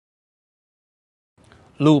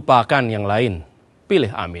lupakan yang lain,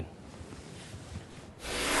 pilih Amin.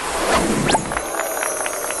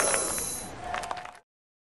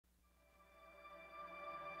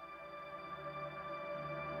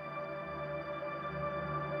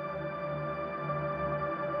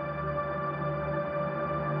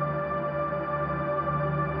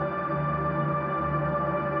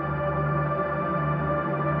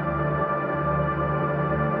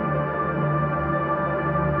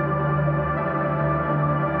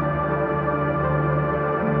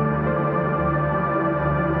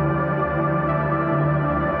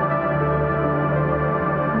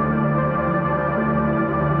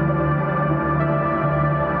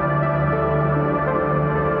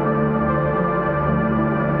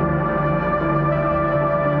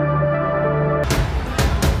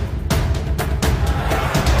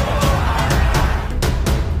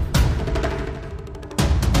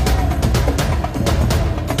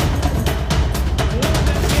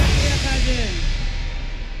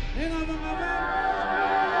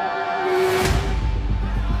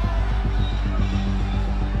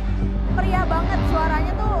 Meriah banget,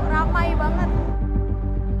 suaranya tuh ramai banget.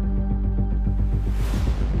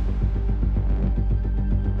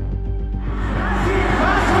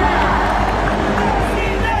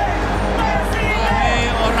 Wahai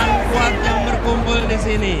orang kuat yang berkumpul di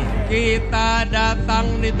sini, kita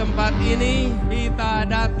datang di tempat ini, kita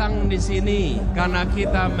datang di sini karena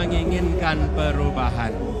kita menginginkan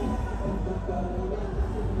perubahan.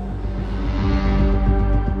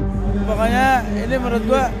 Pokoknya ini menurut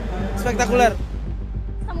gua spektakuler.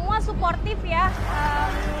 Semua suportif ya,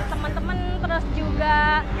 teman-teman terus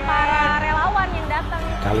juga para relawan yang datang.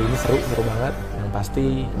 Kali ini seru banget. Yang pasti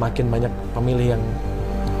makin banyak pemilih yang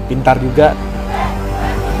pintar juga.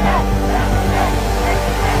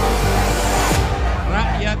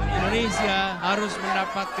 Rakyat Indonesia harus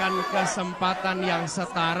mendapatkan kesempatan yang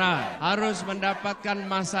setara, harus mendapatkan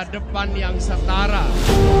masa depan yang setara.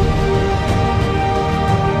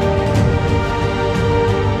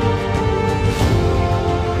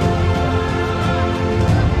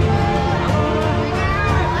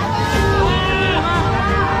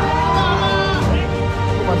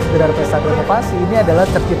 Sekedar pesta demokrasi, ini adalah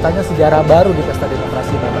terciptanya sejarah baru di pesta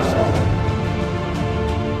demokrasi Indonesia.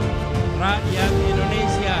 Rakyat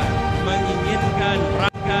Indonesia menginginkan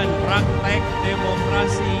praktek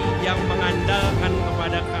demokrasi yang mengandalkan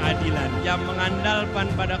kepada keadilan, yang mengandalkan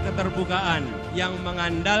pada keterbukaan, yang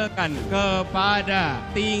mengandalkan kepada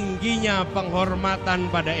tingginya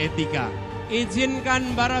penghormatan pada etika.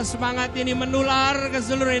 Izinkan bara semangat ini menular ke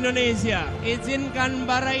seluruh Indonesia. Izinkan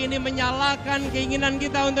bara ini menyalakan keinginan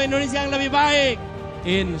kita untuk Indonesia yang lebih baik.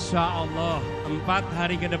 Insya Allah 4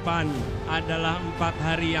 hari ke depan adalah 4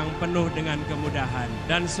 hari yang penuh dengan kemudahan.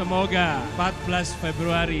 Dan semoga 14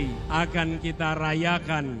 Februari akan kita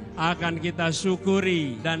rayakan, akan kita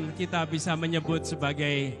syukuri, dan kita bisa menyebut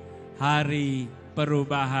sebagai Hari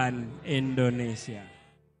Perubahan Indonesia.